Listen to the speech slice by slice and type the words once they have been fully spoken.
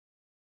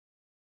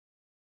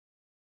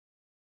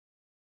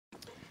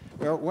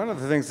Well, one of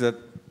the things that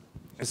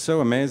is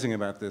so amazing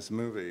about this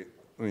movie,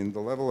 I mean, the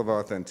level of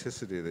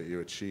authenticity that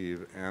you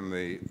achieve, and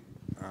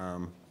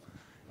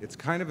it's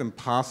kind of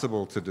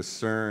impossible to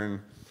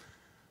discern.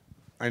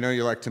 I know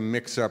you like to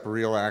mix up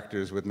real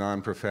actors with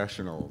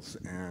non-professionals,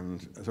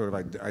 and sort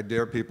of I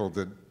dare people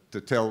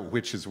to tell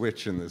which is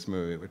which in this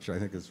movie, which I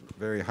think is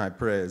very high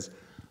praise.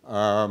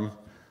 I'd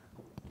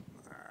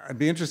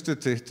be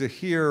interested to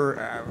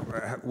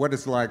hear what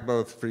it's like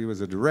both for you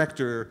as a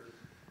director,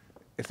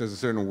 if there's a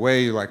certain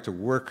way you like to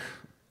work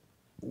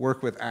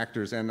with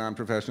actors and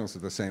non-professionals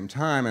at the same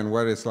time, and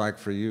what it's like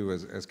for you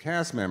as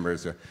cast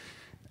members,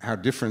 how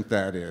different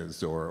that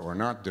is, or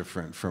not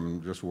different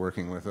from just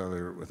working with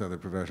other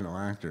professional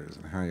actors,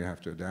 and how you have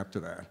to adapt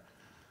to that.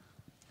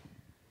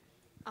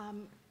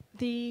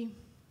 The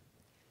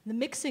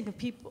mixing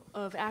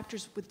of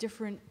actors with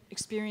different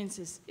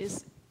experiences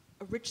is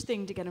a rich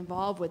thing to get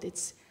involved with.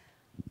 It's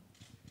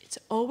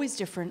always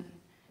different,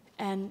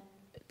 and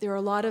there are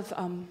a lot of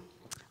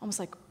almost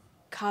like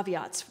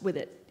caveats with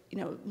it. You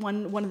know,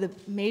 one of the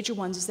major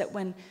ones is that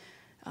when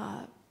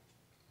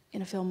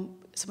in a film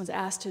someone's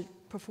asked to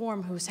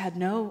perform who's had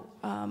no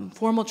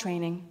formal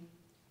training,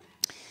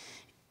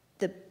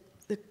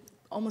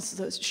 almost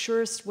the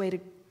surest way to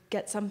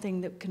get something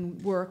that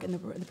can work and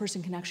the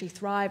person can actually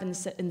thrive in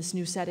this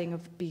new setting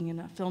of being in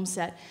a film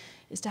set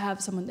is to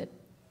have someone that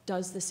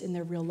does this in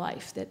their real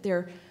life, that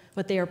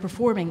what they are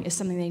performing is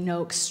something they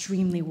know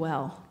extremely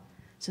well.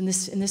 So in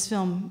this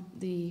film,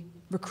 the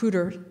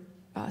recruiter,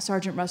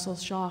 Sergeant Russell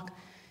Schock,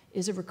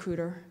 is a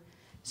recruiter.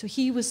 So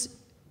he was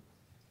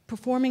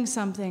performing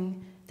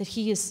something that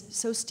he is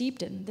so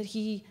steeped in, that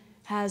he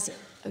has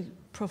a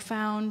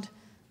profound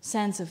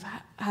sense of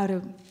how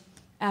to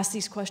ask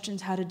these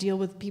questions, how to deal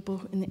with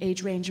people in the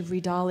age range of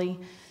Reed Dolly.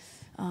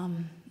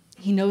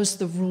 He knows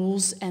the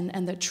rules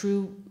and the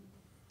true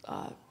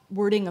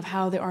wording of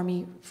how the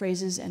Army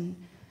phrases and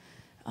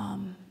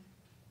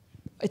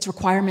its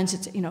requirements.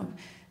 It's, you know,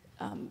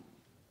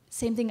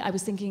 same thing I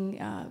was thinking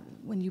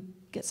when you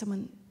get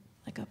someone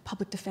like a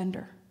public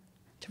defender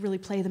to really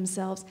play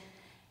themselves.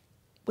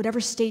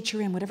 Whatever state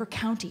you're in, whatever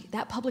county,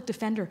 that public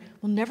defender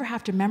will never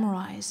have to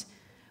memorize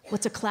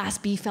what's a Class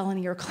B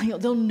felony or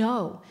they'll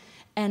know.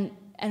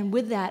 And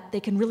with that, they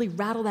can really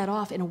rattle that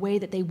off in a way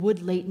that they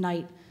would late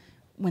night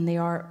when they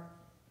are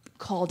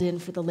called in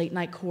for the late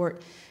night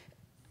court.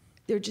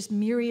 They're just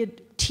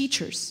myriad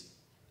teachers,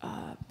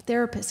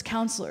 therapists,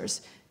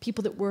 counselors,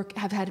 people that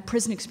have had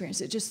prison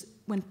experience. It just,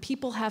 when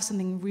people have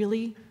something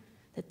really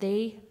that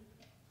they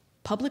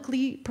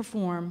publicly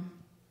perform,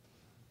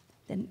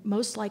 then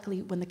most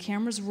likely when the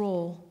cameras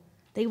roll,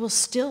 they will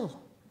still,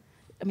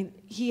 I mean,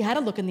 he had a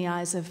look in the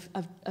eyes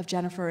of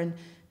Jennifer, and,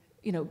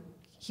 you know,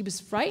 he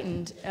was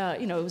frightened,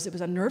 you know, it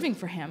was unnerving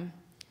for him,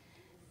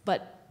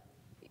 but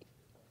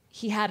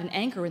he had an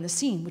anchor in the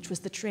scene, which was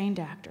the trained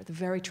actor, the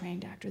very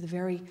trained actor,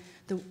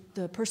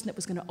 the person that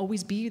was going to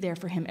always be there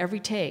for him every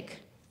take,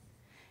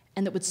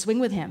 and that would swing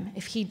with him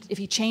if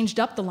he changed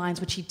up the lines,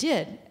 which he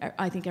did,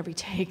 I think every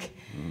take,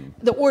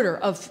 the order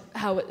of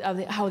how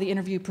the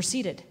interview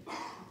proceeded.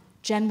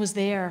 Jen was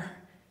there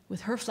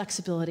with her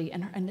flexibility,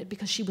 and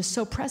because she was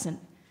so present,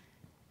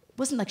 it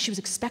wasn't like she was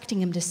expecting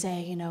him to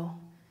say, you know,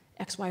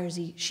 X, Y, or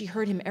Z. She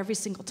heard him every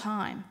single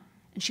time,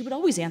 and she would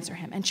always answer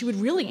him, and she would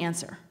really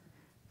answer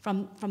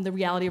from the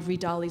reality of Reed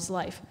Dolly's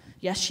life.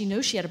 Yes, she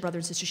knew she had a brother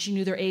and sister. She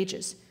knew their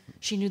ages.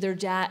 She knew their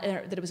dad,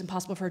 that it was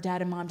impossible for her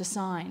dad and mom to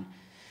sign.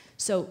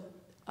 So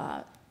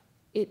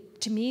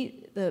to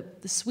me, the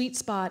sweet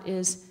spot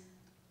is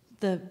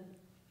the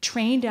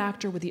trained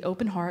actor with the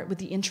open heart, with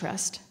the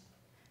interest,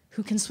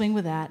 who can swing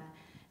with that,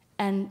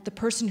 and the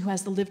person who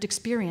has the lived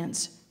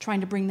experience trying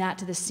to bring that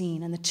to the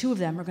scene, and the two of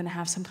them are going to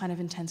have some kind of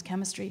intense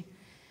chemistry.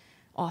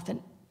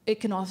 Often,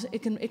 it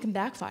can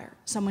backfire.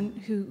 Someone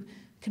who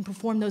can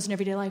perform those in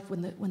everyday life,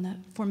 when the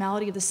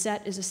formality of the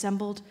set is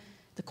assembled,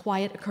 the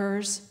quiet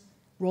occurs,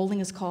 rolling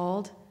is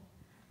called.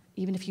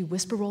 Even if you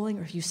whisper rolling,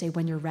 or if you say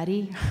when you're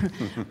ready,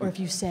 or if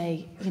you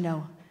say, you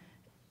know,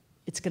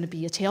 it's going to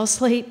be a tail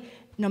slate,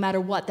 no matter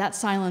what, that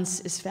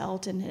silence is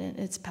felt and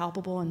it's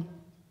palpable, and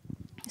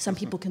some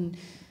people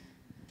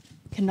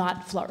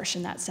cannot flourish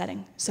in that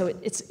setting. So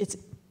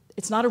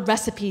it's not a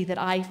recipe that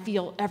I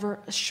feel ever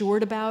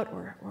assured about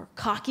or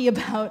cocky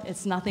about.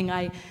 It's nothing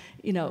I,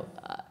 you know,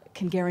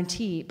 can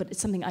guarantee, but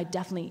it's something I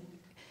definitely,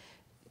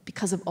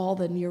 because of all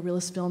the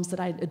neorealist films that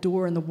I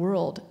adore in the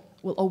world,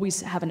 will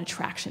always have an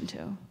attraction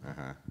to.